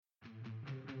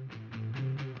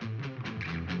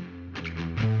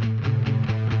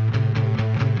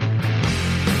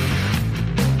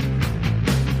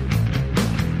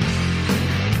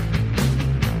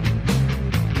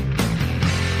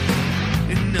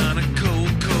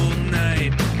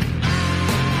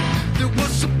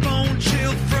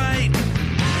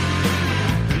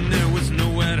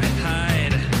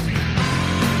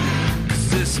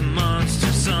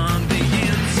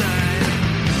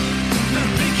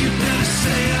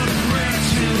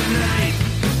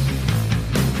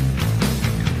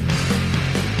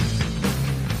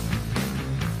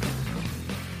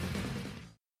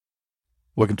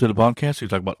Welcome to the podcast. We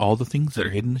talk about all the things that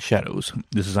are hidden in the shadows.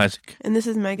 This is Isaac. And this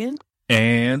is Megan.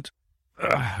 And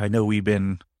I know we've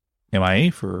been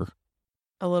MIA for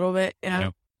a little bit,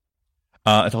 yeah.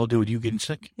 It's all to do with you getting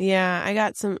sick? Yeah, I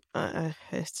got some,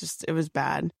 it was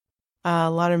bad.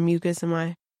 A lot of mucus in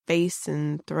my face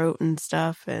and throat and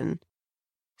stuff. And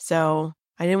so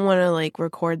I didn't want to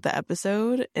record the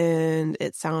episode and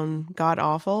it sound god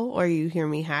awful, or you hear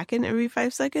me hacking every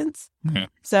 5 seconds. Yeah.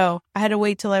 So I had to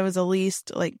wait till I was at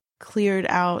least cleared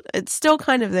out. It's still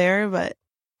kind of there, but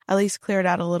at least cleared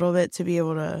out a little bit to be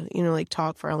able to,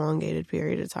 talk for a elongated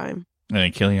period of time. And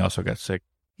then Killian also got sick.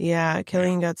 Yeah,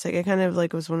 Killian got sick. It kind of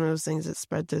was one of those things that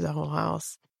spread through the whole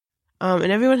house.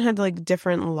 And everyone had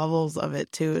different levels of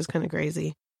it too. It was kind of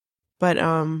crazy.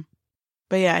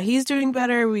 But yeah, he's doing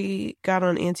better. We got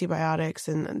on antibiotics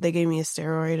and they gave me a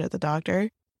steroid at the doctor.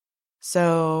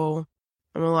 So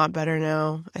I'm a lot better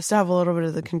now. I still have a little bit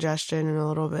of the congestion and a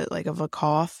little bit of a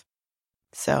cough.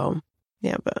 So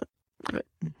yeah,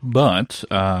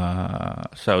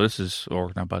 so this is,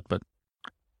 or not but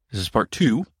this is part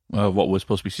 2 of what was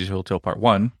supposed to be Cecil Hotel part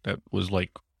 1. That was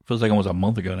feels like almost a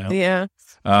month ago now. Yeah.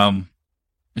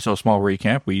 So a small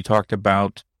recap. We talked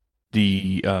about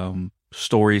the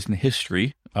stories and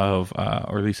history of,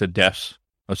 or at least the deaths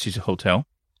of Cecil Hotel.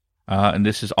 And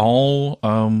this is all,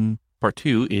 part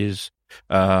 2 is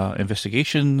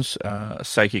investigations,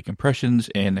 psychic impressions,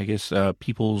 and I guess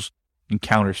people's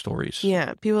encounter stories.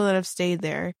 Yeah, people that have stayed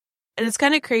there. And it's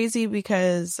kind of crazy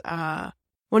because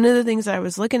one of the things I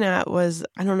was looking at was,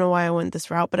 I don't know why I went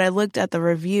this route, but I looked at the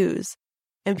reviews.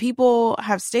 And people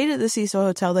have stayed at the Cecil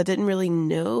Hotel that didn't really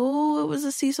know it was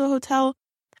a Cecil Hotel.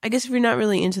 I guess if you're not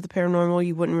really into the paranormal,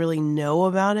 you wouldn't really know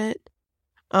about it.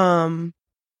 Even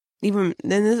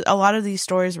then, a lot of these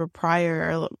stories were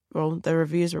the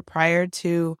reviews were prior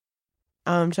to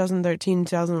 2013,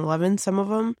 2011, some of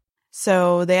them.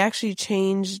 So they actually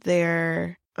changed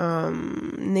their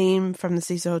name from the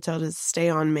Cecil Hotel to Stay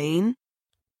on Main.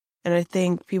 And I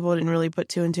think people didn't really put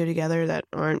 2 and 2 together that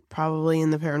aren't probably in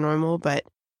the paranormal, but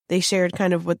they shared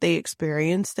kind of what they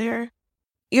experienced there.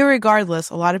 Irregardless,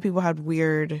 a lot of people had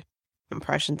weird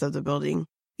impressions of the building,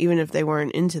 even if they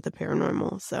weren't into the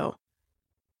paranormal. So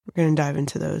we're going to dive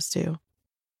into those too.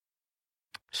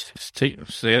 Say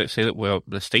that, well,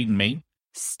 the state in Maine?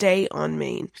 Stay on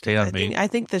Main. Stay on Main. I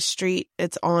think the street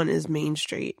it's on is Main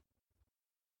Street.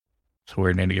 So we're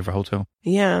in a name for a hotel?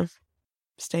 Yeah.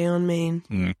 Stay on Main.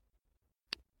 Mm.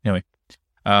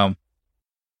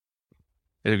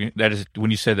 Anyway, that is when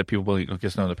you said that people really, I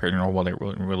guess, know the paranormal, they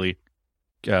wouldn't really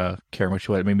care much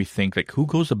about it. It made me think, who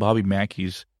goes to Bobby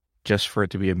Mackey's just for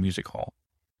it to be a music hall?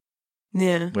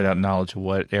 Yeah. Without knowledge of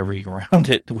what everything around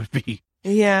it would be.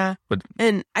 Yeah. But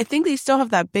and I think they still have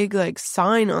that big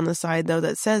sign on the side though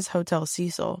that says Hotel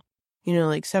Cecil.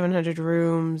 700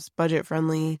 rooms, budget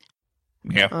friendly.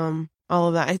 Yeah. All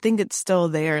of that. I think it's still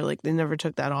there. They never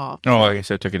took that off. Oh, I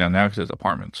guess I took it down now because it's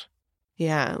apartments.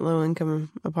 Yeah, low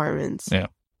income apartments. Yeah.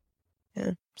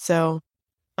 Yeah. So,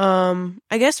 I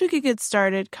guess we could get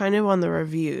started kind of on the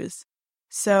reviews.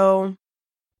 So,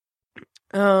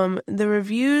 the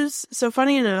reviews. So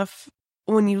funny enough,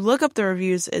 when you look up the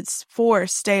reviews, it's for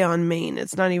Stay on Main.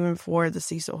 It's not even for the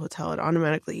Cecil Hotel. It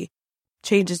automatically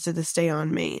changes to the Stay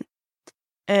on Main.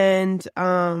 And,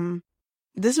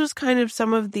 this was kind of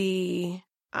some of the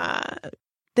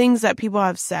things that people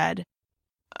have said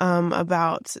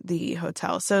about the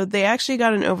hotel. So they actually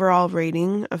got an overall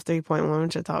rating of 3.1,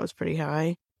 which I thought was pretty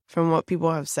high from what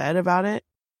people have said about it.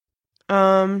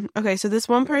 Okay, so this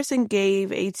one person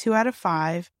gave a 2 out of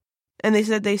 5, and they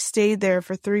said they stayed there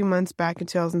for 3 months back in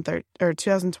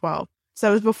 2012. So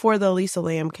it was before the Elisa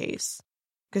Lam case,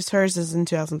 because hers is in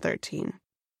 2013.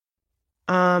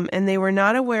 And they were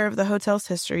not aware of the hotel's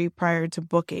history prior to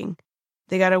booking.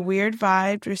 They got a weird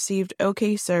vibe, received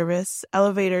okay service.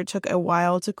 Elevator took a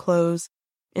while to close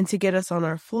and to get us on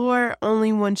our floor.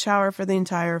 Only one shower for the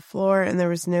entire floor, and there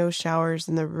was no showers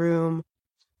in the room.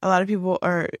 A lot of people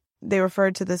they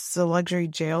referred to this as a luxury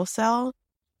jail cell.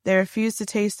 They refused to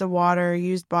taste the water,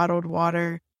 used bottled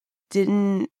water.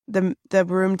 The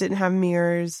room didn't have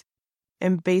mirrors,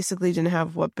 and basically didn't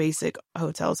have what basic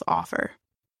hotels offer.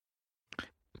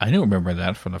 I don't remember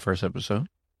that from the first episode.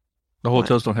 The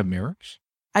hotels don't have mirrors?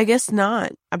 I guess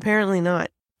not. Apparently not.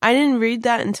 I didn't read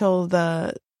that until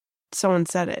someone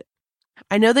said it.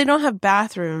 I know they don't have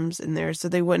bathrooms in there, so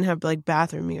they wouldn't have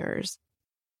bathroom mirrors.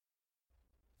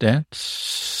 That's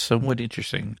somewhat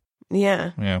interesting.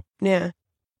 Yeah. Yeah. Yeah.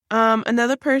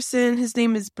 Another person, his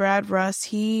name is Brad Russ.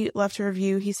 He left a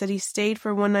review. He said he stayed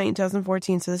for one night in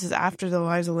 2014, so this is after the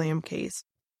Elisa Lam case.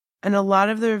 And a lot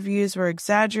of the reviews were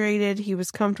exaggerated. He was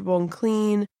comfortable and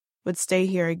clean. would stay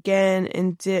here again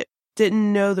and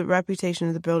didn't know the reputation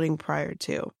of the building prior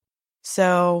to.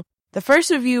 So the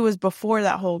first review was before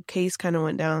that whole case kind of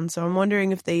went down. So I'm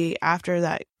wondering if they, after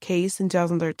that case in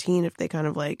 2013, if they kind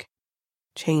of like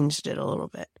changed it a little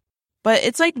bit. But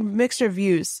it's like mixed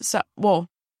reviews. So, well,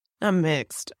 not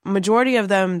mixed. Majority of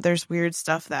them, there's weird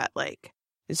stuff that like,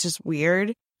 it's just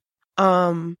weird.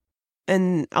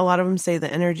 And a lot of them say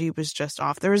the energy was just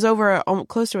off. There was over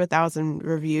close to 1,000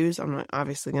 reviews. I'm not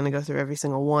obviously going to go through every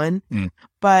single one,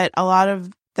 but a lot of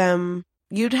them,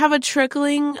 you'd have a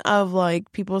trickling of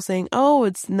like people saying, "Oh,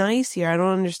 it's nice here. I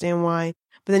don't understand why."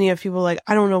 But then you have people like,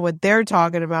 "I don't know what they're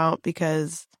talking about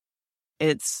because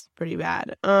it's pretty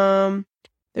bad."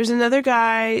 There's another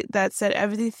guy that said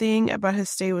everything about his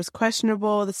stay was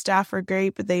questionable. The staff were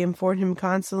great, but they informed him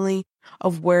constantly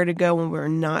of where to go and where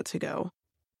not to go.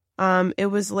 It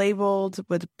was labeled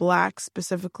with black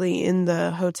specifically in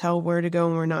the hotel where to go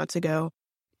and where not to go.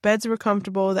 Beds were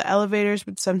comfortable. The elevators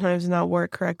would sometimes not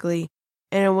work correctly.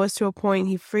 And it was to a point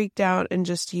he freaked out and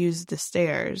just used the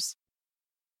stairs.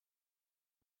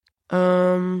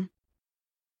 Yeah,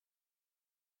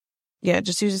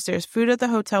 just use the stairs. Food at the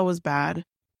hotel was bad.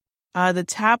 The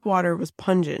tap water was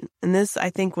pungent. And this,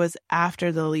 I think, was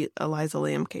after the Eliza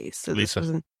Lamb case. So Lisa. This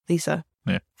wasn't Lisa.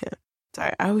 Yeah.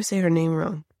 Sorry, I always say her name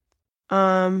wrong.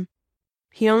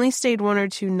 He only stayed 1 or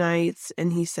 2 nights,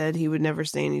 and he said he would never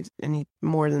stay any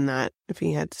more than that if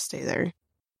he had to stay there.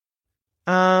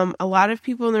 A lot of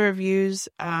people in the reviews,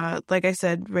 like I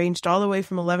said, ranged all the way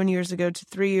from 11 years ago to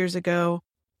 3 years ago.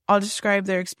 All described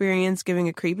their experience giving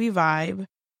a creepy vibe,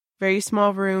 very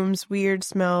small rooms, weird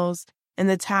smells, and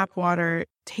the tap water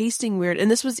tasting weird. And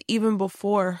this was even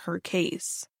before her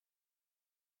case.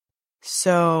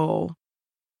 So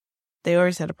they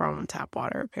always had a problem with tap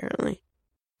water, apparently.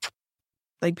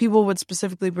 Like, people would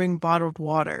specifically bring bottled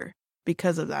water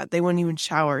because of that. They wouldn't even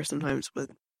shower sometimes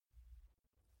with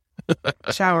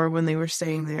shower when they were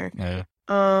staying there. Yeah.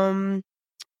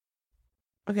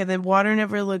 Okay, the water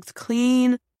never looked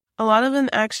clean. A lot of them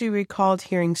actually recalled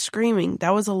hearing screaming.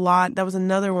 That was a lot. That was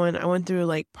another one. I went through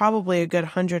like probably a good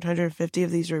 100, 150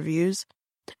 of these reviews.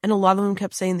 And a lot of them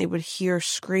kept saying they would hear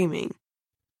screaming.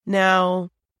 Now,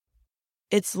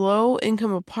 it's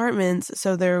low-income apartments,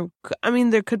 so there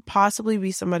could possibly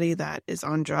be somebody that is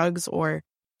on drugs or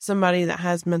somebody that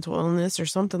has mental illness or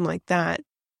something like that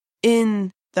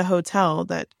in the hotel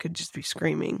that could just be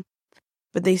screaming.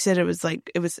 But they said it was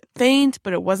faint,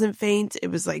 but it wasn't faint. It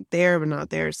was like there, but not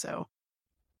there. So,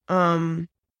 a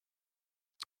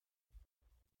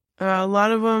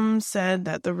lot of them said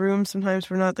that the rooms sometimes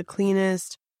were not the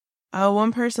cleanest.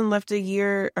 One person left a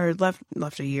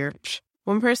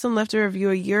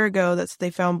review a year ago that said they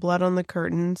found blood on the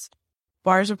curtains.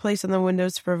 Bars were placed on the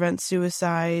windows to prevent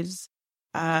suicides.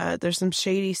 There's some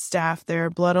shady staff there.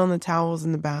 Blood on the towels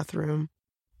in the bathroom.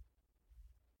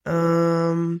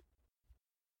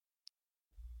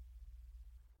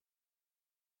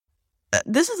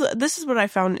 This is what I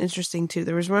found interesting too.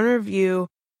 There was one review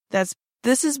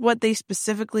this is what they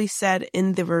specifically said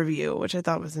in the review, which I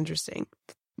thought was interesting.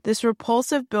 This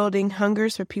repulsive building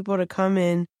hungers for people to come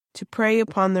in to prey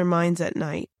upon their minds at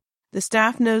night. The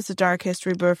staff knows the dark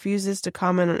history but refuses to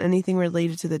comment on anything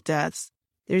related to the deaths.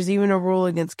 There's even a rule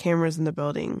against cameras in the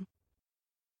building.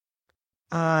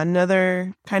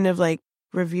 Another kind of like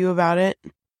review about it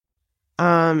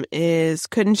is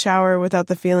couldn't shower without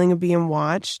the feeling of being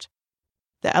watched.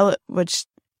 I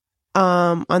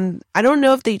don't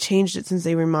know if they changed it since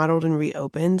they remodeled and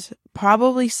reopened.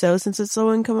 Probably so, since it's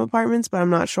low-income apartments, but I'm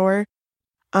not sure.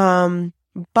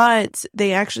 But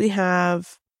they actually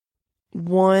have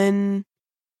one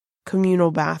communal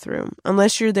bathroom,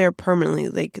 unless you're there permanently.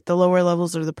 Like the lower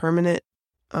levels are the permanent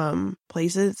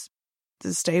places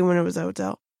to stay when it was a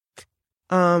hotel.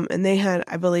 And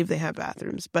I believe they had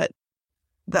bathrooms, but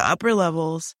the upper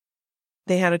levels,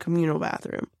 they had a communal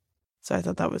bathroom. So I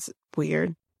thought that was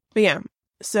weird. But yeah,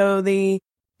 so the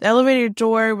elevator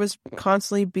door was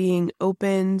constantly being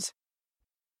opened.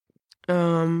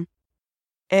 And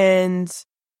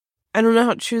I don't know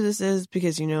how true this is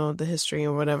because, the history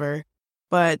or whatever.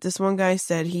 But this one guy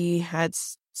said he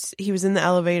was in the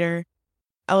elevator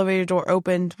door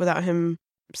opened without him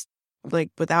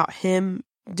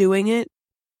doing it.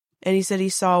 And he said he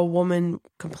saw a woman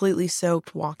completely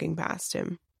soaked walking past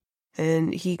him.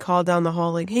 And he called down the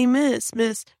hall like, "Hey, miss.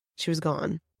 She was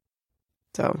gone."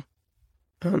 So,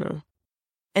 I don't know.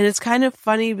 And it's kind of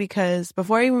funny because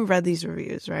before I even read these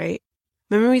reviews, right?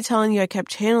 Remember me telling you I kept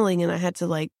channeling and I had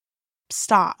to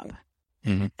stop.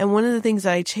 Mm-hmm. And one of the things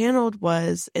that I channeled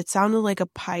was it sounded like a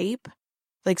pipe,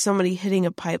 like somebody hitting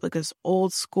a pipe, like this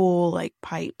old school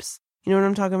pipes. You know what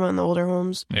I'm talking about in the older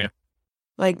homes? Yeah.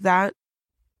 Like that.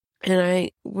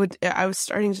 And I was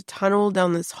starting to tunnel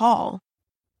down this hall,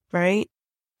 right?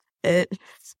 I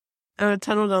would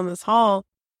tunnel down this hall,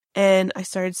 and I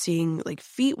started seeing like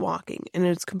feet walking, and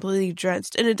it's completely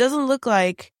drenched. And she doesn't look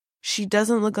like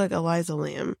Eliza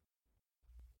Lamb.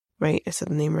 Right? I said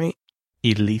the name right?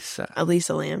 Elisa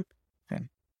Lamb. Okay.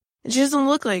 And she doesn't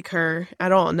look like her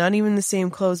at all. Not even the same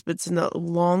clothes, but it's in a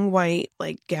long white,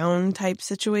 like, gown type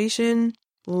situation.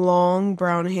 Long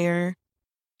brown hair.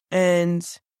 And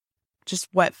just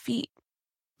wet feet.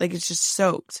 Like, it's just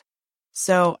soaked.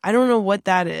 So, I don't know what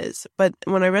that is. But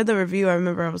when I read the review, I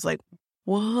remember I was like,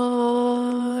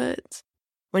 what?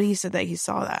 When he said that he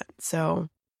saw that. So,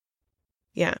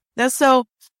 yeah.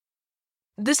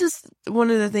 This is one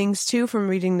of the things, too, from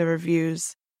reading the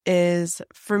reviews, is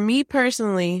for me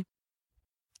personally,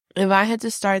 if I had to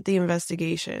start the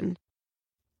investigation,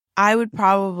 I would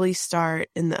probably start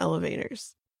in the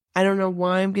elevators. I don't know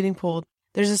why I'm getting pulled.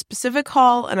 There's a specific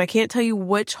hall, and I can't tell you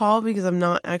which hall because I'm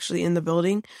not actually in the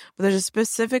building, but there's a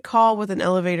specific hall with an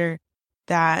elevator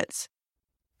that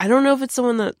I don't know if it's the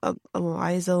one that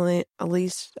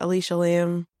Alicia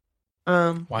Lamb.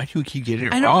 Why do you keep getting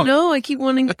it I wrong? don't know. I keep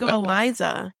wanting to go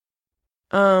Eliza.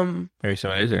 Maybe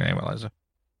so is their name Eliza.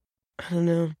 I don't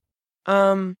know.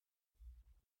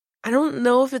 I don't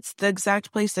know if it's the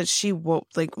exact place that she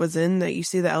was in that you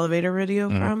see the elevator video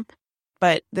from,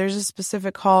 but there's a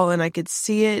specific hall and I could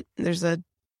see it. There's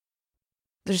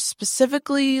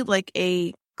specifically like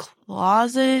a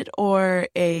closet or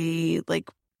a like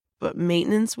what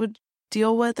maintenance would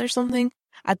deal with or something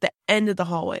at the end of the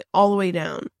hallway, all the way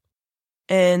down.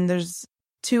 And there's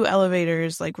 2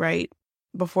 elevators like right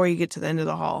before you get to the end of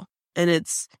the hall. And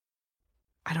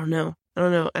I don't know.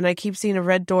 And I keep seeing a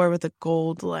red door with a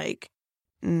gold like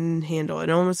handle. It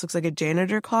almost looks like a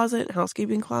janitor closet,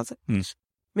 housekeeping closet.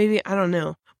 Maybe, I don't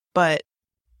know. But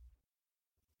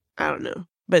I don't know.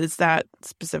 But it's that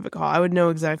specific hall. I would know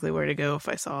exactly where to go if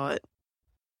I saw it.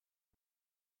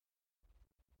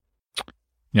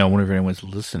 I wonder if anyone's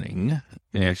listening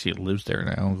and actually lives there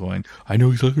now going, I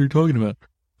know exactly what you're talking about.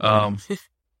 That'd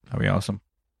be awesome.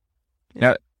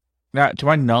 Yeah. Now, to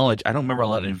my knowledge, I don't remember a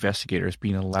lot of investigators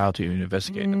being allowed to even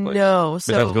investigate the place. No.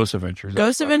 So that was Ghost Adventures.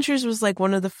 Ghost Adventures was like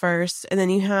one of the first. And then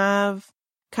you have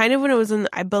kind of when it was in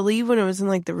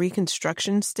like the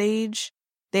reconstruction stage,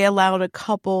 they allowed a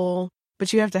couple,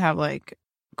 but you have to have like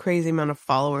a crazy amount of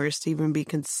followers to even be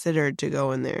considered to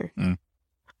go in there.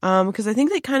 Because I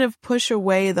think they kind of push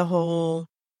away the whole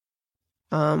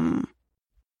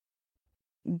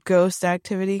ghost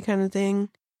activity kind of thing.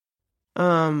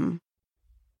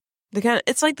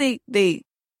 It's like they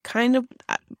kind of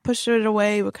push it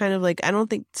away, but kind of like, I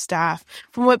don't think staff,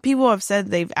 from what people have said,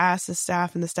 they've asked the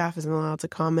staff and the staff isn't allowed to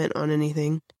comment on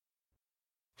anything.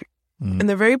 And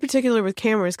they're very particular with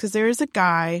cameras because there is a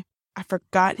guy, I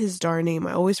forgot his darn name.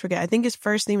 I always forget. I think his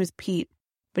first name is Pete,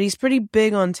 but he's pretty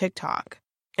big on TikTok.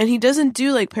 And he doesn't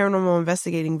do like paranormal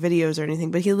investigating videos or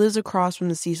anything, but he lives across from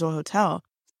the Cecil Hotel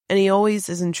and he always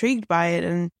is intrigued by it.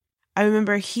 And I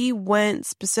remember he went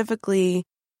specifically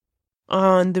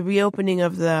on the reopening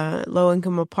of the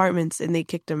low-income apartments and they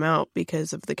kicked him out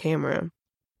because of the camera.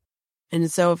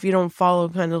 And so if you don't follow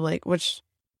kind of like, which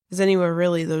is anywhere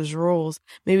really, those rules,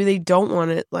 maybe they don't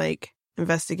want it like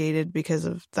investigated because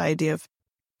of the idea of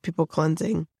people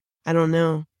cleansing. I don't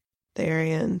know, the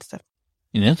area and stuff.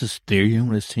 And that's a stereo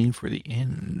and a scene for the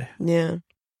end. Yeah.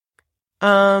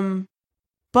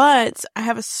 But I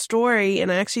have a story and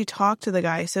I actually talked to the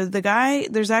guy. So the guy,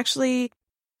 there's actually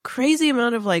crazy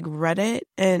amount of like Reddit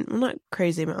and, well, not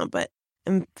crazy amount, but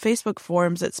in Facebook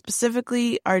forums that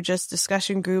specifically are just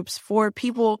discussion groups for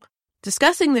people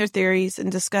discussing their theories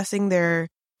and discussing their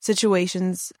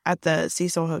situations at the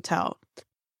Cecil Hotel.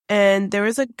 And there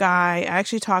was a guy, I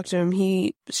actually talked to him,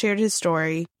 he shared his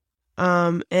story.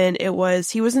 And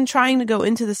he wasn't trying to go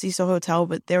into the Cecil Hotel,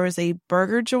 but there was a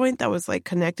burger joint that was like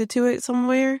connected to it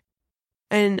somewhere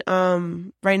and,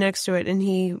 right next to it. And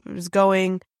he was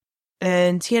going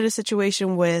and he had a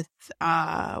situation with,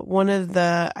 one of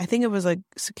the, I think it was like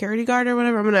security guard or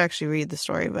whatever. I'm going to actually read the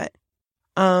story, but,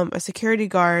 a security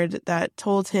guard that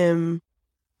told him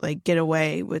like get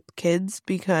away with kids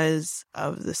because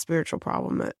of the spiritual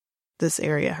problem that this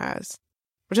area has,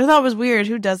 which I thought was weird.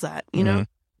 Who does that? You know?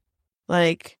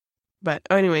 Like, but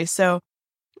anyway, so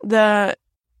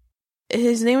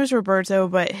his name is Roberto,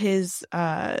 but his,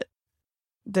 the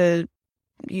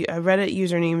Reddit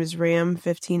username is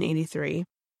Ram1583.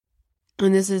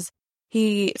 And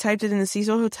he typed it in the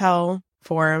Cecil Hotel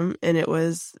forum and it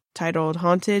was titled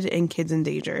Haunted and Kids in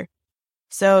Danger.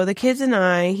 So the kids and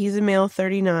I, he's a male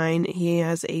 39. He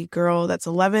has a girl that's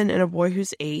 11 and a boy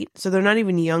who's 8. So they're not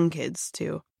even young kids,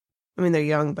 too. I mean, they're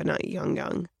young, but not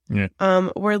young. Yeah.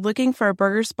 We're looking for a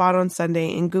burger spot on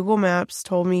Sunday, and Google Maps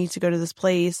told me to go to this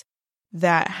place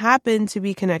that happened to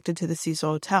be connected to the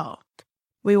Cecil Hotel.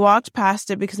 We walked past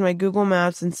it because my Google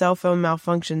Maps and cell phone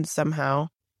malfunctioned somehow.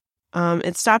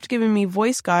 It stopped giving me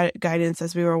voice guidance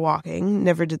as we were walking.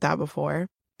 Never did that before.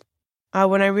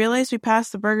 When I realized we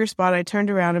passed the burger spot, I turned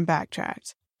around and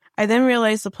backtracked. I then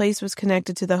realized the place was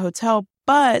connected to the hotel,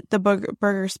 but the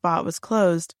burger spot was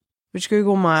closed, which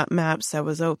Google Maps said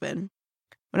was open.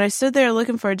 When I stood there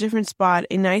looking for a different spot,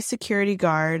 a nice security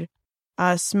guard,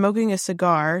 smoking a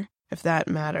cigar, if that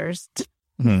matters,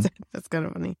 that's kind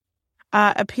of funny,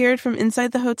 appeared from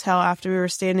inside the hotel after we were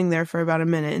standing there for about a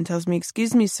minute and tells me,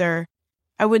 "Excuse me, sir,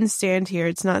 I wouldn't stand here.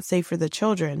 It's not safe for the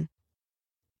children."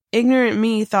 Ignorant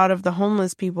me thought of the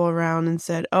homeless people around and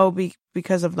said, "Oh,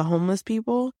 because of the homeless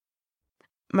people?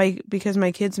 Because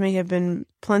my kids may have been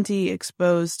plenty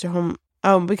exposed to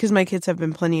because my kids have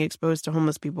been plenty exposed to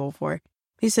homeless people before."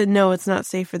 He said, "No, it's not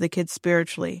safe for the kids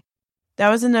spiritually." That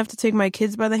was enough to take my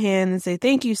kids by the hand and say,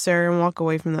 "Thank you, sir," and walk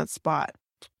away from that spot.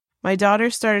 My daughter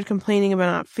started complaining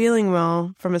about not feeling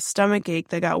well from a stomach ache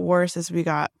that got worse as we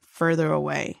got further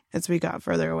away. He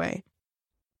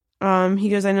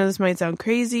goes, "I know this might sound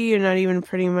crazy. You're not even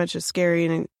pretty much as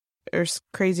scary or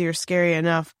crazy or scary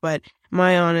enough, but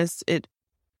my honest, it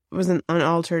was an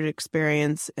unaltered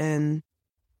experience." And,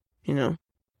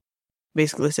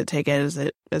 basically said, take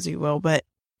it as you will. But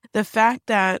the fact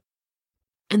that,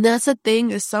 and that's the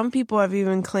thing, is some people have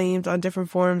even claimed on different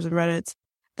forums and Reddits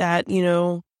that,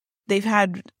 they've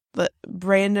had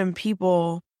random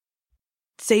people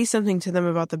say something to them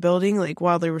about the building, like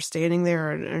while they were standing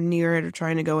there or near it or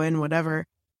trying to go in, whatever.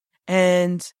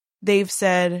 And they've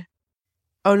said,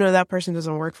 "Oh no, that person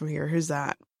doesn't work from here. Who's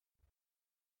that?"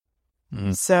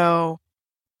 So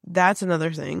that's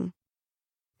another thing.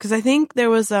 Because I think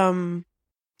there was, I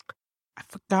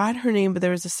forgot her name, but there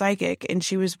was a psychic and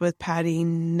she was with Patty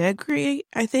Negri,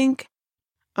 I think.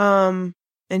 And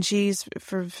she's,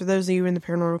 for those of you in the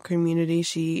paranormal community,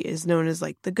 she is known as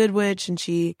like the Good Witch, and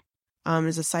she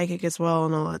is a psychic as well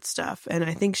and all that stuff. And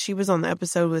I think she was on the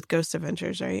episode with Ghost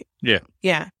Adventures, right? Yeah.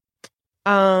 Yeah.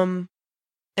 And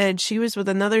she was with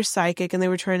another psychic and they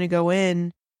were trying to go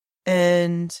in,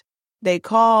 and they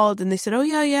called and they said, "Oh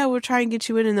yeah, we'll try and get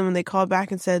you in." And then when they called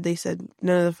back and they said,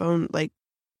 "None of the phone, like,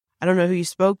 I don't know who you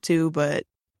spoke to, but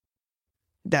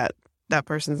that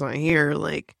person's not here.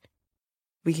 Like,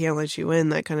 we can't let you in,"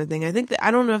 that kind of thing. I think I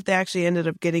don't know if they actually ended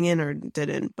up getting in or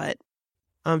didn't, but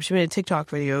she made a TikTok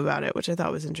video about it, which I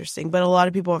thought was interesting. But a lot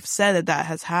of people have said that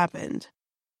has happened.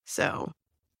 So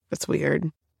that's weird.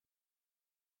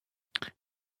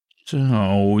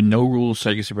 So no rules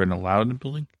psychics have been allowed in the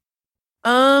building?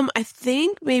 I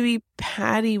think maybe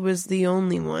Patty was the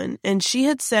only one. And she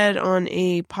had said on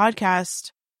a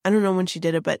podcast, I don't know when she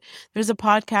did it, but there's a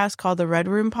podcast called the Red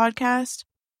Room Podcast.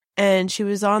 And she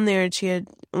was on there and she had,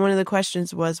 one of the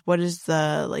questions was, what is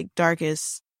the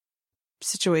darkest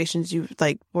situations you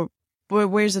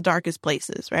where's the darkest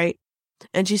places, right?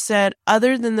 And she said,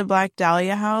 other than the Black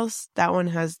Dahlia house, that one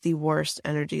has the worst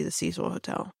energy, the Cecil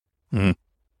Hotel. Mm.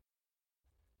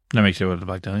 That makes it with the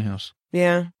Black Dahlia house.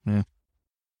 Yeah.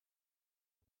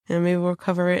 And maybe we'll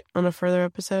cover it on a further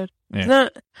episode. Yeah. It's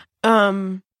not,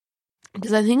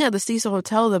 because I think at the Cecil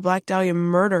Hotel, the Black Dahlia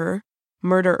murderer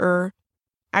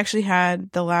actually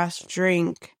had the last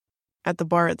drink at the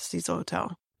bar at the Cecil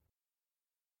Hotel.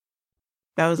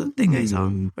 That was a thing I saw,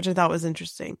 which I thought was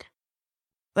interesting.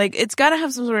 Like, it's got to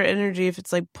have some sort of energy if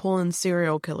it's like pulling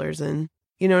serial killers in.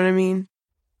 You know what I mean?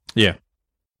 Yeah.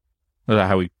 That's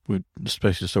how we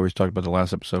especially the stories talked about the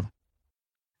last episode.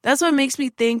 That's what makes me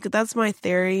think, that's my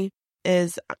theory,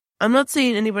 is I'm not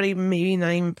saying anybody, maybe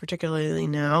not even particularly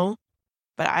now,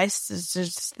 but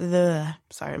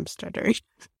sorry, I'm stuttering.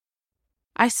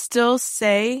 I still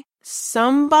say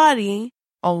somebody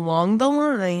along the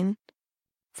line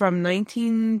from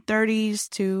 1930s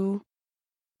to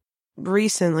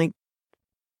recent, like,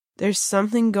 there's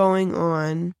something going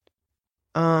on.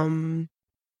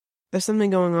 There's something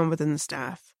going on within the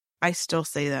staff. I still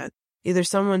say that. Either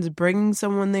someone's bringing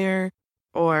someone there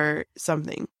or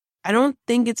something. I don't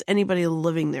think it's anybody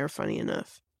living there, funny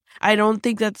enough. I don't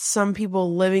think that some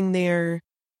people living there,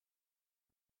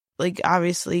 like,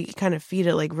 obviously kind of feed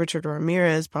it, like Richard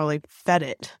Ramirez probably fed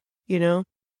it, you know?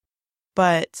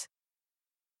 But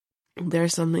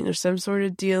there's some sort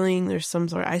of dealing,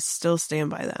 I still stand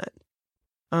by that.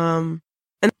 And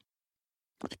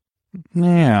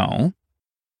now,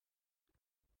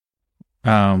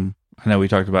 I know we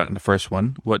talked about in the first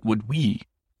one, what would we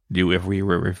do if we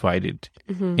were invited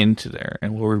into there,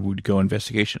 and where we would go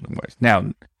investigation-wise.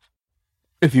 Now,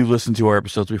 if you've listened to our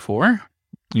episodes before,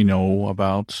 you know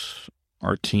about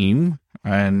our team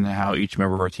and how each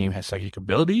member of our team has psychic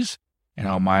abilities, and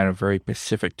how mine are very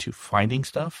specific to finding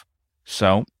stuff.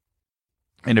 So,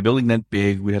 in a building that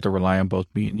big, we'd have to rely on both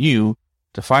me and you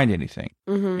to find anything,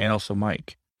 and also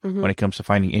Mike when it comes to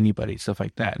finding anybody, stuff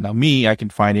like that. Now, me, I can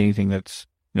find anything that's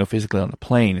physically on the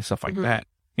plane and stuff like that,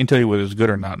 and tell you whether it's good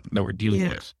or not that we're dealing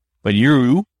with. But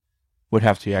you would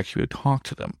have to actually talk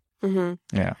to them.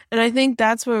 Yeah, and I think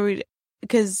that's where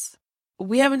because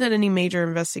we haven't done any major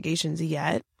investigations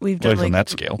yet. We've done on that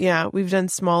scale. Yeah, we've done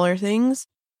smaller things.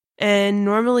 And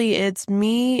normally it's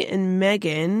me and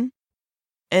Megan,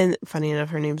 and funny enough,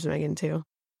 her name's Megan too.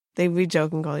 We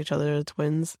joke and call each other the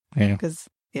twins. Yeah.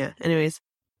 Anyways.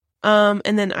 And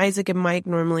then Isaac and Mike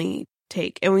normally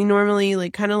take. And we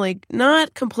normally kind of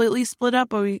not completely split up,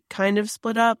 but we kind of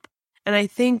split up. And I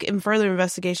think in further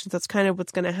investigations, that's kind of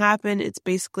what's going to happen. It's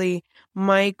basically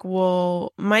Mike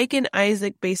and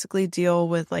Isaac basically deal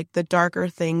with the darker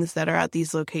things that are at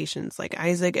these locations. Like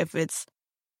Isaac, if it's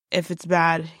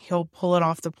bad, he'll pull it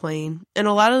off the plane. And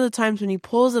a lot of the times when he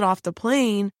pulls it off the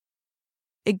plane,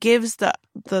 it gives the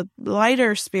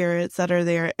lighter spirits that are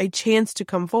there a chance to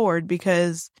come forward,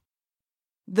 because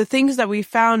the things that we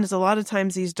found is a lot of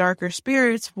times these darker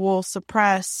spirits will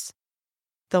suppress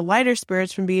the lighter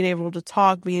spirits from being able to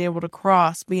talk, being able to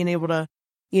cross, being able to,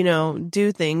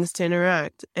 do things to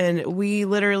interact. And we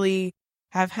literally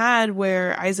have had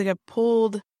where Isaac have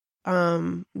pulled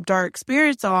dark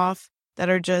spirits off that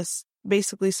are just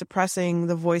basically suppressing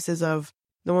the voices of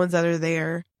the ones that are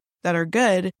there that are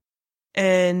good.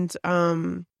 And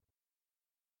then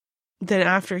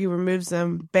after he removes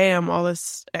them, bam, all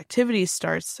this activity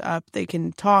starts up. They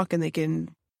can talk and they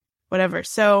can whatever.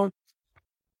 So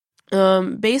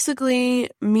basically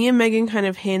me and Megan kind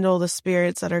of handle the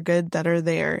spirits that are good, that are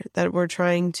there, that we're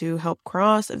trying to help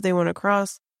cross if they want to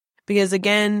cross. Because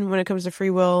again, when it comes to free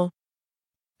will,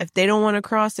 if they don't want to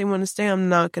cross, they want to stay, I'm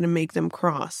not going to make them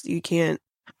cross. You can't.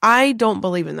 I don't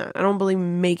believe in that. I don't believe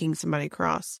in making somebody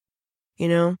cross,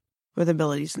 with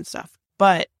abilities and stuff.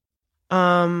 But,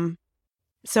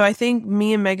 so I think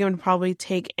me and Megan would probably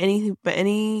take any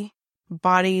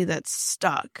body that's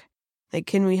stuck.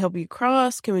 Can we help you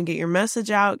cross? Can we get your message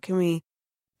out? Can we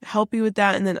help you with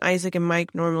that? And then Isaac and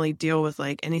Mike normally deal with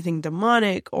anything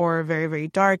demonic or very, very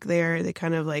dark there. They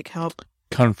kind of help.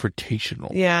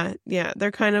 Confrontational. Yeah.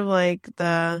 They're kind of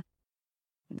and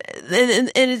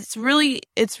it's really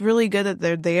good that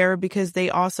they're there, because they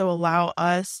also allow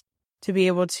us to be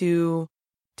able to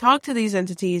talk to these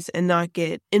entities and not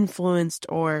get influenced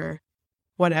or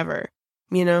whatever,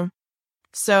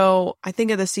 So I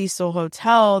think at the Cecil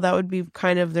Hotel, that would be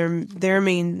kind of their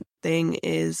main thing,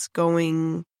 is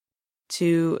going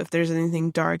to, if there's anything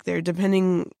dark there,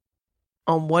 depending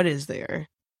on what is there,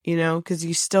 because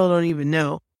you still don't even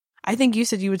know. I think you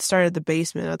said you would start at the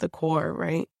basement, at the core,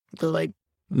 right?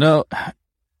 No,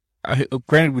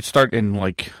 granted, we start in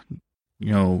I'm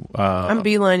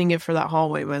beelining it for that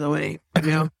hallway, by the way. I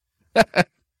don't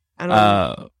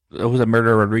know. Was it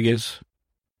Murder Rodriguez?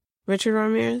 Richard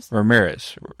Ramirez?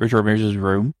 Richard Ramirez's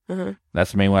room.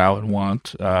 That's the main one I would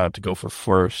want to go for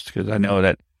first, because I know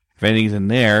that if anything's in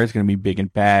there, it's going to be big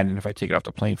and bad, and if I take it off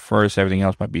the plane first, everything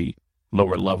else might be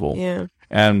lower level. Yeah.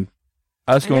 And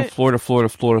us going floor to floor to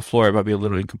floor to floor, it might be a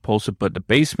little incompulsive, but the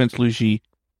basement's usually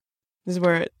This is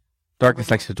where darkness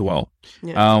likes to dwell.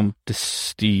 Yeah.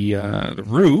 The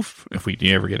roof, if we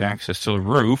ever get access to the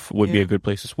roof, would be a good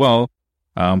place as well,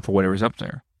 for whatever's up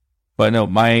there. But no,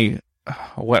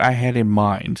 what I had in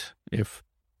mind, if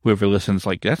whoever listens,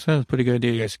 that's a pretty good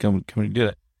idea, you guys come and do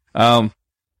that,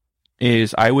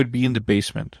 is I would be in the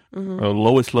basement, or the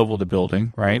lowest level of the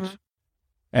building, right?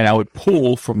 And I would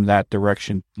pull from that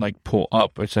direction, pull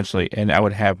up, essentially, and I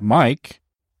would have Mike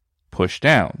push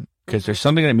down. Because there's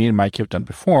something that me and Mike have done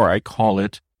before. I call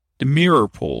it the mirror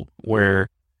pull, where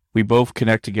we both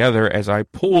connect together. As I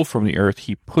pull from the earth,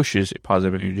 he pushes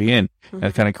positive energy in.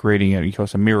 That's kind of creating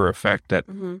a mirror effect that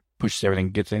pushes everything,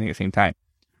 gets everything at the same time.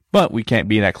 But we can't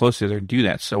be that close to and do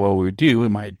that. So what we would do,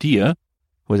 and my idea,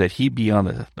 was that he'd be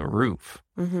on the roof.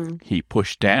 He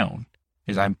pushed down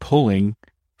as I'm pulling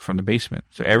from the basement.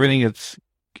 So everything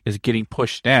is getting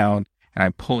pushed down, and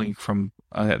I'm pulling from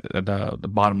the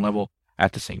bottom level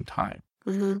at the same time,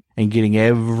 and getting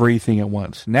everything at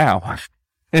once. Now,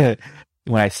 when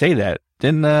I say that,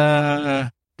 didn't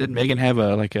Megan have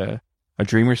a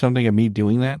dream or something of me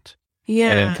doing that?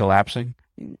 Yeah, and then collapsing.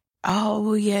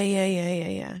 Oh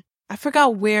yeah. I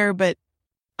forgot where, but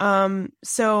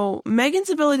So Megan's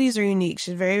abilities are unique.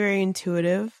 She's very, very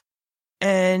intuitive,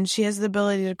 and she has the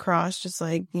ability to cross, just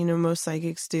like, most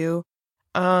psychics do.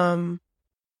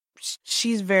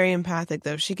 She's very empathic,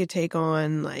 though. She could take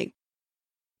on, like,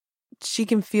 she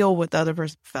can feel what the other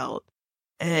person felt.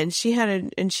 And she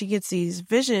gets these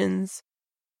visions,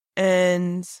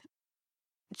 and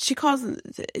she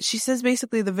says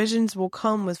basically the visions will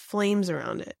come with flames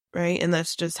around it, right? And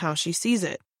that's just how she sees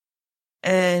it.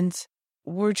 And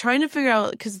we're trying to figure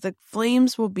out, because the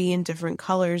flames will be in different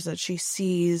colors that she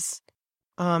sees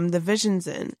the visions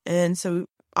in. And so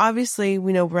obviously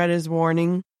we know red is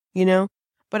warning,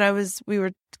 but we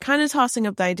were kind of tossing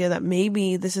up the idea that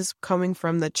maybe this is coming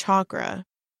from the chakra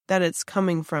that it's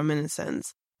coming from, in a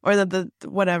sense, or the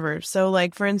whatever. So,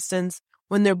 like, for instance,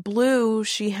 when they're blue,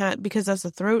 because that's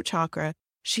the throat chakra,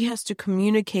 she has to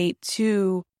communicate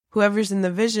to whoever's in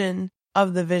the vision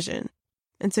of the vision.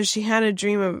 And so she had a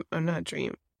dream not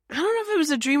dream. I don't know if it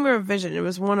was a dream or a vision. It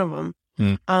was one of them,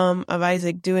 of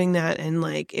Isaac doing that. And,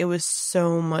 like, it was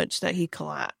so much that he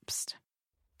collapsed.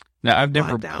 Now, I've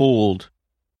never pulled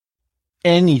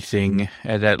anything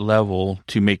at that level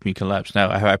to make me collapse.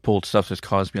 Now, I pulled stuff that's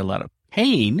caused me a lot of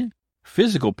pain,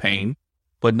 physical pain,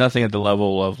 but nothing at the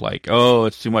level of, like, oh,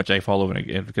 it's too much, I fall over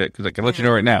again. Because I can let you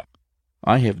know right now,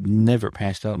 I have never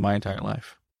passed out in my entire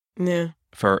life. Yeah.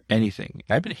 For anything.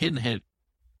 I've been hit in the head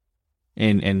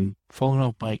and falling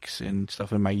off bikes and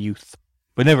stuff in my youth.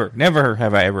 But never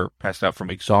have I ever passed out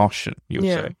from exhaustion, you would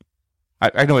say.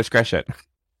 I know I scratched that.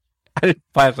 I didn't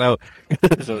pass out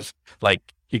because I was,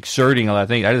 like, exerting a lot of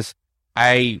things.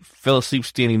 I fell asleep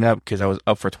standing up because I was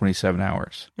up for 27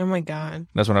 hours. Oh my God.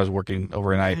 That's when I was working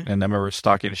overnight. Yeah. And I remember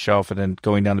stocking a shelf and then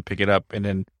going down to pick it up. And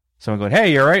then someone going,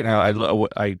 hey, you're right. Now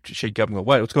I shake up and go,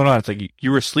 what's going on? It's like,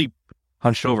 you were asleep,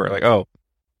 hunched over. Like, oh,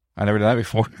 I never done that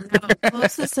before. The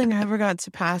closest thing I ever got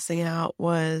to passing out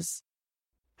was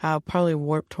probably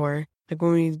Warped Tour. Like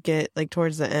when we get, like,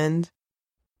 towards the end.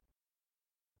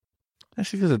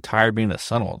 That's because I'm tired being in the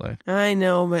sun all day. I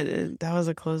know, but that was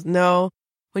a close. No,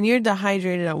 when you're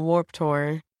dehydrated at Warped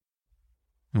Tour,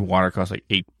 and water costs like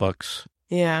 $8.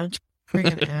 Yeah,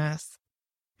 freaking ass.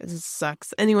 It just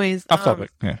sucks. Anyways, off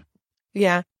topic. Yeah,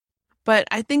 yeah, but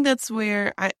I think that's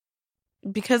where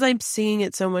because I'm seeing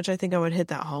it so much, I think I would hit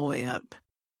that hallway up.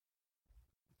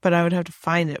 But I would have to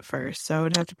find it first, so I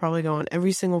would have to probably go on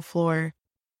every single floor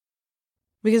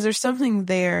because there's something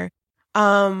there.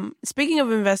 Speaking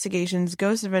of investigations,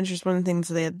 Ghost Adventures, one of the things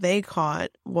that they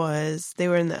caught was they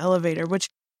were in the elevator, which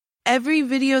every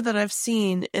video that I've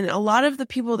seen, and a lot of the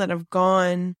people that have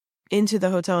gone into the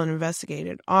hotel and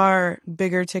investigated are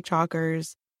bigger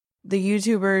TikTokers, the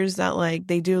YouTubers that, like,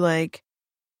 they do, like,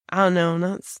 I don't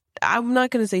know, I'm not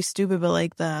going to say stupid, but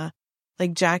like the,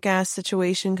 like, jackass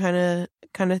situation kind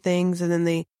of things. And then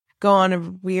they go on a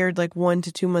weird, like, 1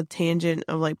 to 2 month tangent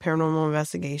of, like, paranormal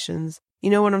investigations. You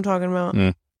know what I'm talking about?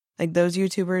 Like those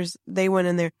YouTubers, they went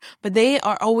in there, but they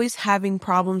are always having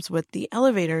problems with the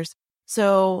elevators.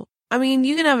 So, I mean,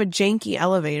 you can have a janky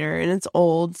elevator and it's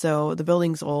old, so the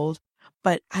building's old,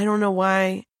 but I don't know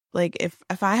why. Like if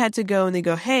I had to go and they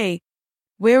go, hey,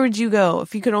 where would you go?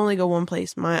 If you could only go one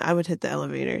place, I would hit the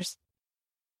elevators.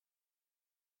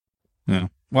 Yeah.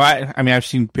 Well, I mean, I've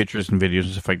seen pictures and videos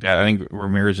and stuff like that. I think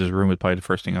Ramirez's room is probably the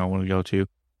first thing I want to go to.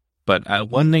 But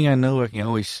one thing I know I can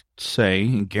always say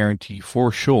and guarantee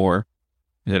for sure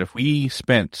is that if we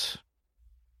spent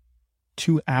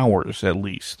 2 hours at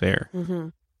least there,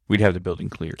 we'd have the building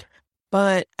cleared.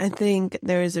 But I think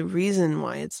there is a reason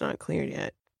why it's not cleared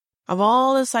yet. Of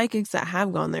all the psychics that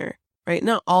have gone there, right?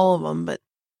 Not all of them, but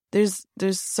there's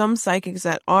some psychics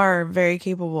that are very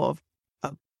capable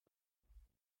of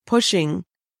pushing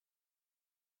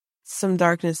some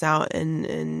darkness out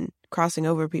and crossing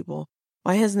over people.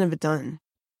 Why hasn't it been done?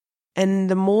 And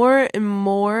the more and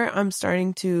more I'm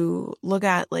starting to look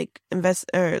at like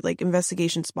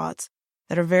investigation spots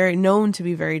that are very known to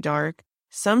be very dark,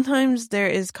 sometimes there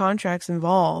is contracts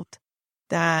involved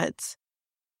that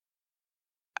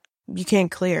you can't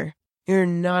clear. You're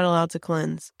not allowed to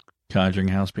cleanse. Conjuring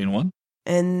House being one.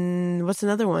 And what's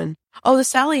another one? Oh, the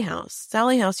Sally House.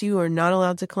 Sally House, you are not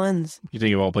allowed to cleanse. You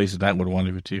think of all places that would want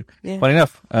to do it too. Yeah. Funny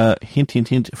enough,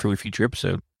 hint for a future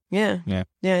episode. Yeah.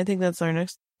 I think that's our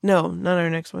next. No, not our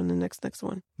next one. The next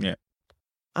one. Yeah.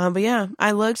 But yeah,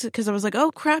 I looked because I was like, oh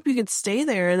crap, you could stay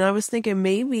there, and I was thinking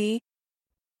maybe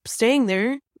staying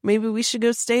there. Maybe we should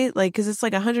go stay because it's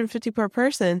like $150 per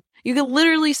person. You could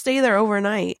literally stay there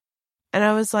overnight. And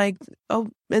I was like, oh,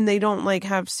 and they don't like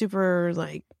have super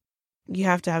like you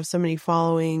have to have somebody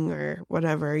following or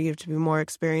whatever. You have to be more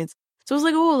experienced. So I was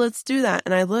like, oh, let's do that.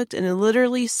 And I looked, and it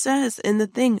literally says in the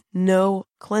thing, no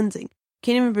cleansing.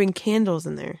 Can't even bring candles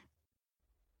in there.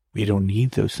 We don't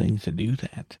need those things to do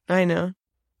that. I know.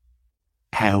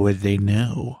 How would they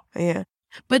know? Yeah.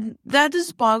 But that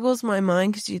just boggles my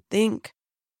mind because you think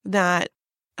that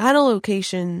at a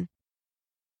location,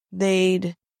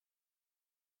 they'd...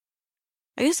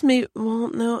 I guess maybe... Well,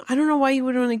 no. I don't know why you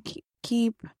would want to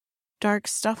keep dark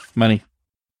stuff. Money.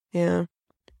 Yeah.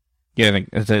 Yeah, I think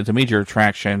it's a major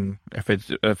attraction.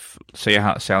 If say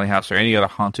a Sally House or any other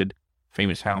haunted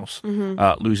famous house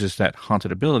loses that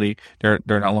haunted ability, they're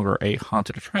no longer a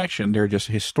haunted attraction. They're just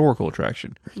a historical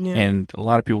attraction. Yeah. And a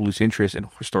lot of people lose interest in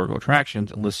historical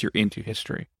attractions unless you're into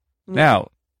history. Yeah. Now,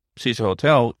 Cecil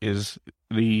Hotel is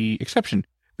the exception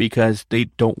because they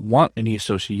don't want any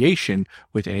association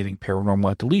with anything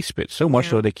paranormal at the least bit. So much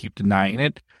so they keep denying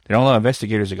it. They don't allow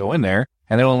investigators to go in there,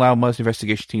 and they don't allow most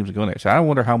investigation teams to go in there. So I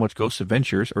wonder how much Ghost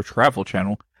Adventures or Travel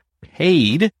Channel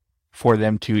paid for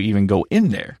them to even go in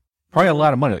there. Probably a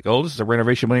lot of money. Like, oh, this is a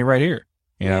renovation money right here.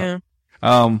 You know?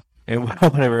 Yeah. And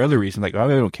whatever other reason, like, oh,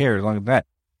 they don't care as long as that.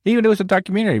 Even there was a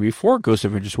documentary before Ghost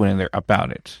Adventures went in there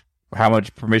about it. How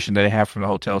much permission did they have from the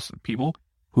hotel's people?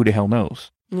 Who the hell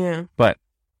knows? Yeah. But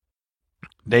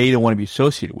they don't want to be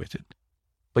associated with it.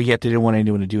 But yet they didn't want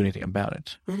anyone to do anything about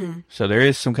it. Mm-hmm. So there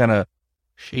is some kind of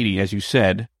shady, as you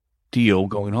said, deal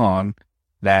going on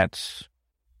that's...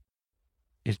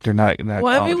 They're not...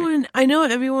 Well, I know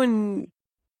everyone...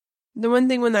 The one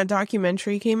thing when that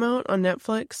documentary came out on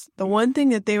Netflix, the one thing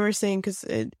that they were saying, because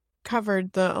it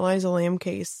covered the Eliza Lamb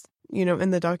case, you know,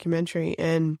 in the documentary,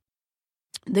 and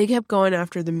they kept going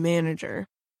after the manager.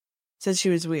 Said she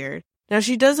was weird. Now,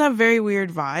 she does have very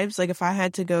weird vibes. Like, if you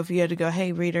had to go,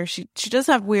 hey, reader, she does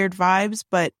have weird vibes,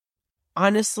 but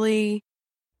honestly,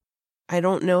 I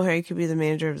don't know how you could be the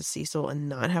manager of the Cecil and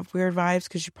not have weird vibes,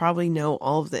 because you probably know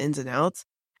all of the ins and outs.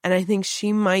 And I think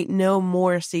she might know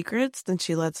more secrets than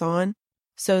she lets on,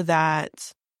 so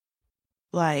that,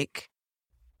 like,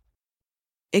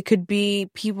 it could be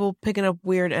people picking up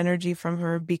weird energy from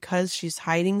her because she's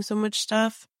hiding so much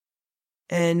stuff.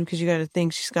 And because you got to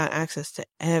think she's got access to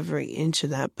every inch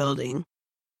of that building.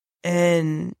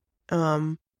 And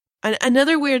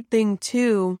another weird thing,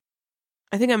 too,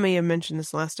 I think I may have mentioned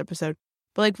this last episode,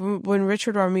 but like when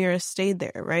Richard Ramirez stayed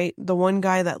there, right? The one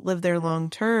guy that lived there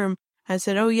long term had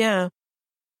said, oh, yeah,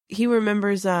 he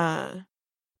remembers Richard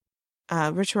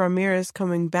Ramirez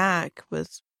coming back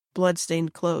with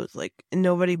bloodstained clothes, like, and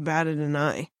nobody batted an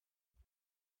eye.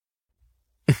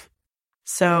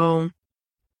 So,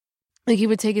 like, he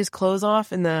would take his clothes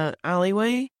off in the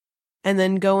alleyway and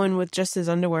then go in with just his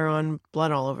underwear on,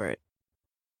 blood all over it.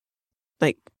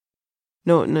 Like,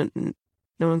 no one's going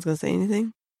to say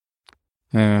anything?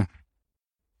 I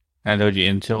told you,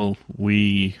 until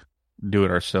we do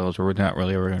it ourselves, we're not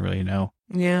really ever going to really know.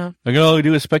 Yeah. Like, all we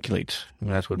do is speculate. I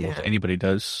mean, that's what most anybody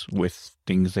does with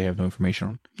things they have no information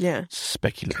on. Yeah.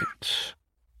 Speculate.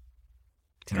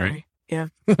 Sorry. Right?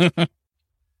 Yeah.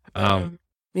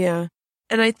 Yeah.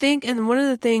 And I think, and one of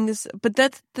the things, but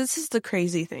this is the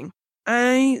crazy thing.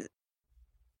 I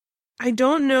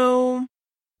don't know.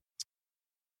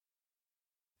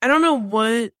 I don't know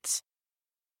what,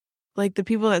 like, the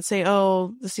people that say,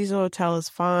 oh, the Cecil Hotel is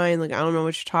fine. Like, I don't know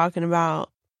what you're talking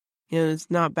about. You know, it's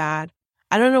not bad.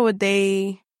 I don't know what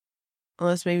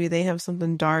unless maybe they have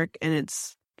something dark and it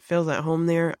feels at home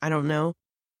there. I don't know.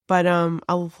 But a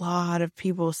lot of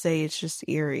people say it's just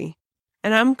eerie.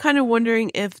 And I'm kind of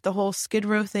wondering if the whole Skid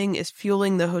Row thing is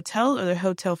fueling the hotel or the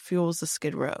hotel fuels the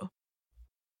Skid Row.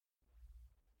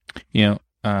 You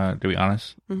know, to be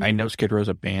honest, I know Skid Row's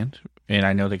a band, and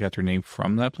I know they got their name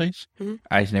from that place.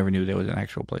 I just never knew there was an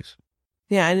actual place.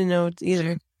 Yeah, I didn't know it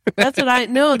either. That's what I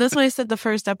know. That's why I said the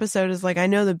first episode is like, I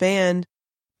know the band,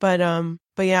 but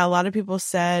yeah, a lot of people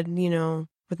said, you know,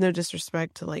 with no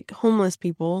disrespect to like homeless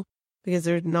people, because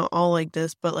they're not all like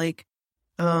this, but like,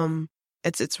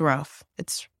 it's rough.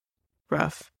 It's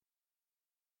rough.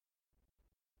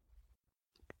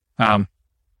 I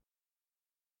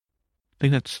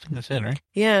think that's it, right?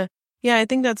 Yeah. Yeah, I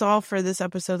think that's all for this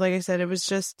episode. Like I said, it was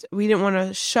just, we didn't want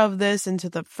to shove this into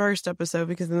the first episode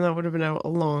because then that would have been a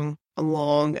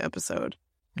long episode.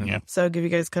 Yeah. So give you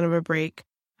guys kind of a break.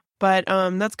 But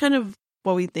that's kind of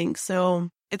what we think. So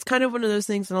it's kind of one of those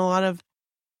things, and a lot of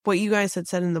what you guys had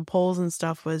said in the polls and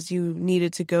stuff was you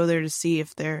needed to go there to see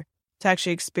if to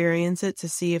actually experience it, to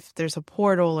see if there's a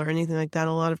portal or anything like that.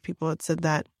 A lot of people had said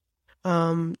that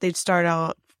they'd start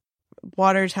out,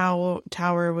 Water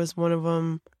Tower was one of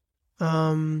them.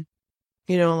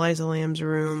 You know, Eliza Lamb's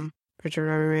room, Richard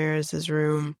Ramirez's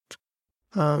room,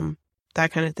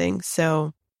 that kind of thing.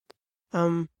 So,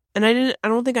 and I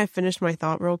don't think I finished my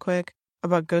thought real quick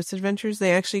about Ghost Adventures.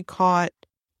 They actually caught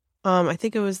I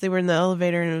think they were in the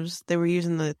elevator and they were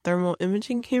using the thermal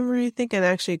imaging camera, I think, and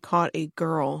actually caught a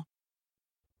girl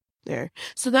there.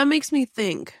 So that makes me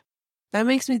think.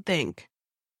 Is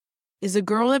the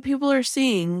girl that people are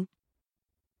seeing,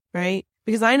 right?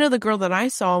 Because I know the girl that I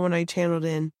saw when I channeled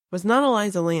in was not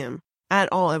Eliza Lamb at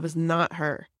all. It was not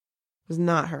her.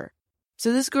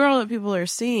 So this girl that people are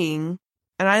seeing,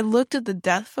 and I looked at the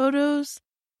death photos,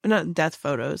 not death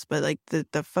photos, but like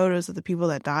the photos of the people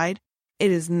that died.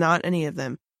 It is not any of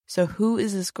them. So who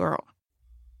is this girl?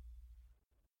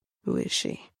 Who is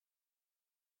she?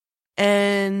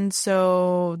 And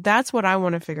so that's what I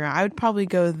want to figure out. I would probably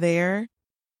go there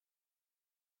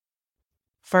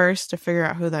first to figure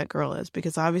out who that girl is,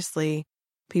 because obviously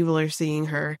people are seeing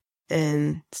her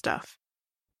and stuff.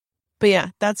 But yeah,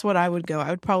 that's what I would go.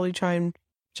 I would probably try and,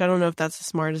 which I don't know if that's the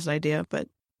smartest idea, but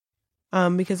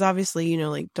because obviously, you know,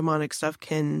 like demonic stuff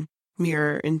can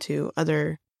mirror into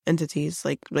other entities,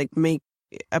 like make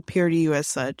appear to you as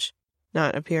such,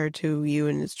 not appear to you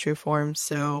in its true form.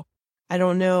 So I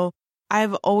don't know.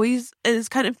 And it's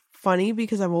kind of funny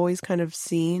because I've always kind of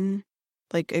seen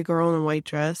like a girl in a white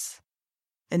dress,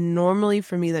 and normally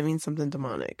for me that means something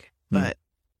demonic. But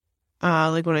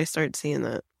like when I start seeing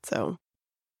that, so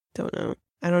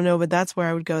I don't know, but that's where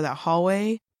I would go, that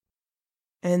hallway.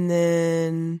 And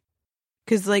then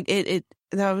because like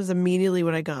that was immediately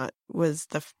what I got was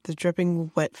the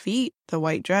dripping wet feet, the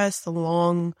white dress, the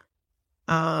long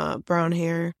brown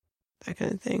hair, that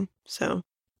kind of thing. So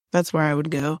that's where I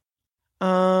would go.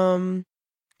 And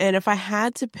if I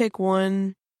had to pick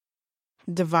one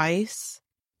device,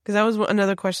 because that was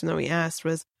another question that we asked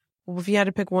was, well, if you had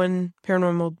to pick one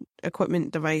paranormal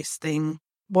equipment device thing,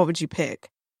 what would you pick?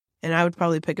 And I would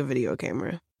probably pick a video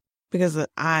camera, because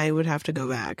I would have to go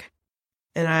back,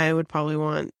 and I would probably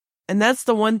want. And that's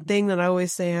the one thing that I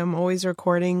always say. I'm always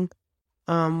recording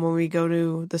when we go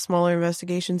to the smaller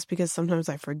investigations, because sometimes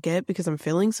I forget because I'm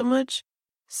feeling so much.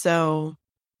 So,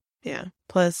 yeah.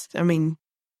 Plus, I mean,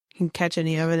 you can catch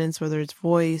any evidence, whether it's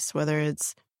voice, whether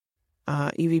it's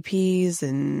EVPs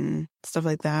and stuff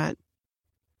like that.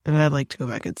 And I'd like to go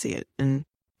back and see it. And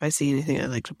if I see anything,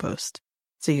 I'd like to post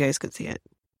so you guys could see it.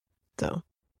 So,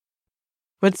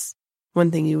 what's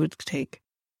one thing you would take?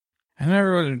 I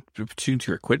never really tuned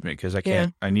to your equipment because I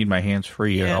can't. Yeah. I need my hands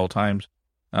free at all times.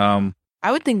 I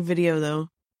would think video though.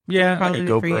 Yeah, like a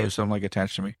GoPro or something like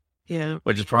attached to me. Yeah,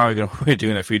 which is probably going to do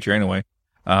in the future anyway.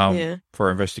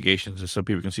 For investigations, so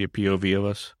people can see a POV of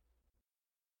us.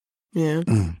 Yeah.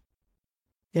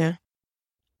 Yeah.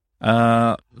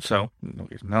 So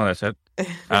now that's it.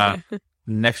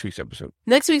 Next week's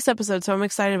episode. So I'm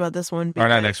excited about this one. Or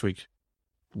not next week.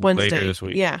 Wednesday. Later this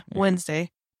week. Yeah,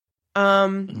 Wednesday.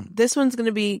 This one's going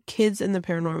to be kids in the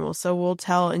paranormal. So we'll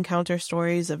tell encounter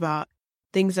stories about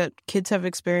things that kids have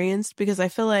experienced, because I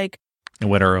feel like. And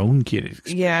what our own kid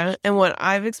is. Yeah. And what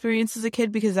I've experienced as a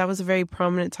kid, because that was a very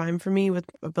prominent time for me with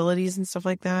abilities and stuff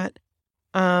like that.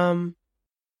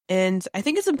 And I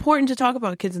think it's important to talk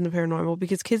about kids in the paranormal,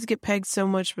 because kids get pegged so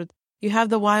much with, you have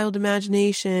the wild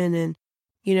imagination, and,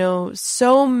 you know,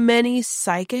 so many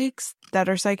psychics that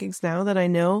are psychics now that I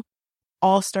know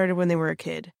all started when they were a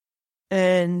kid.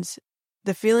 And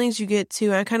the feelings you get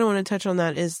too, I kind of want to touch on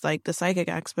that, is like the psychic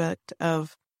aspect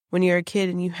of when you're a kid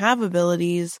and you have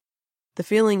abilities, the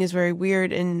feeling is very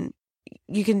weird, and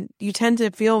you tend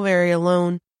to feel very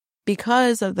alone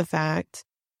because of the fact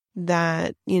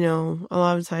that, you know, a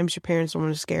lot of times your parents don't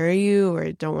want to scare you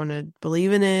or don't want to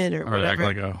believe in it, or whatever.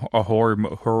 Act like a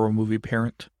horror movie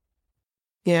parent.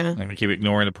 Yeah. And they keep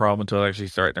ignoring the problem until they actually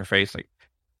start in their face. Like,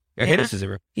 hey, this is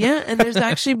it. Yeah, and there's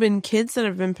actually been kids that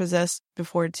have been possessed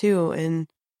before too. And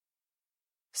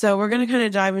so we're going to kind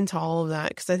of dive into all of that,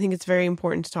 because I think it's very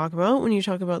important to talk about when you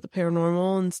talk about the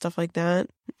paranormal and stuff like that.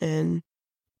 And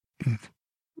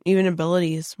even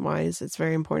abilities wise, it's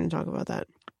very important to talk about that.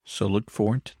 So look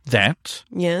forward to that.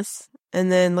 Yes.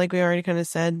 And then, like we already kind of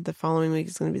said, the following week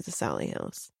is going to be the Sally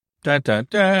House. Dun, dun,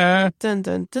 dun. Dun,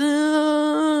 dun,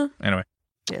 dun. Anyway.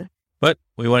 Yeah. But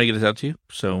we want to get this out to you,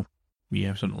 so you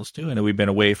have something to listen to. I know we've been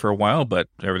away for a while, but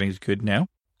everything's good now.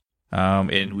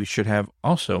 And we should have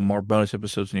also more bonus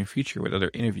episodes in the future with other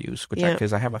interviews,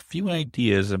 because I have a few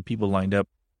ideas and people lined up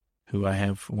who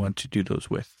I want to do those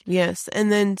with. Yes.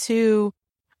 And then too,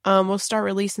 we'll start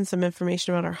releasing some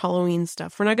information about our Halloween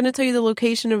stuff. We're not going to tell you the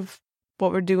location of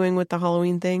what we're doing with the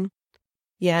Halloween thing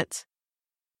yet,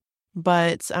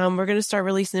 but we're going to start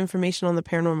releasing information on the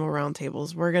paranormal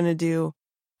roundtables. We're going to do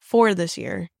 4 this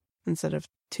year instead of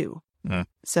 2.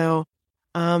 So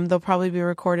they'll probably be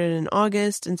recorded in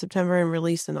August and September and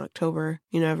released in October,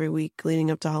 you know, every week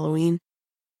leading up to Halloween.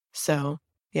 So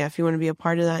yeah, if you want to be a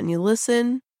part of that and you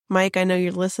listen, Mike, I know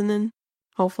you're listening,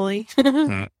 hopefully.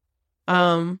 So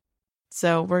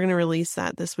we're going to release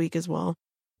that this week as well.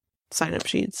 Sign-up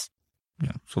sheets.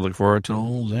 Yeah, so look forward to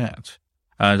all that.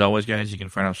 As always, guys, you can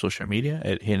find us on social media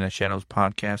at Hidden in the Shadows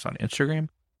Podcast on Instagram,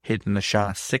 Hidden the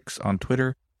Shaw 6 on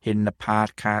Twitter, Hidden the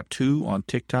Podcast 2 on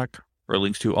TikTok, or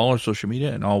links to all our social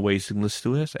media and all ways to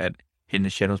listen to us at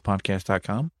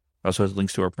hiddentheshadowspodcast.com. Also has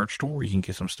links to our merch store where you can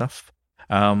get some stuff.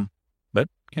 But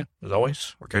yeah, as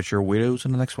always, we'll catch your weirdos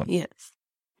in the next one. Yes.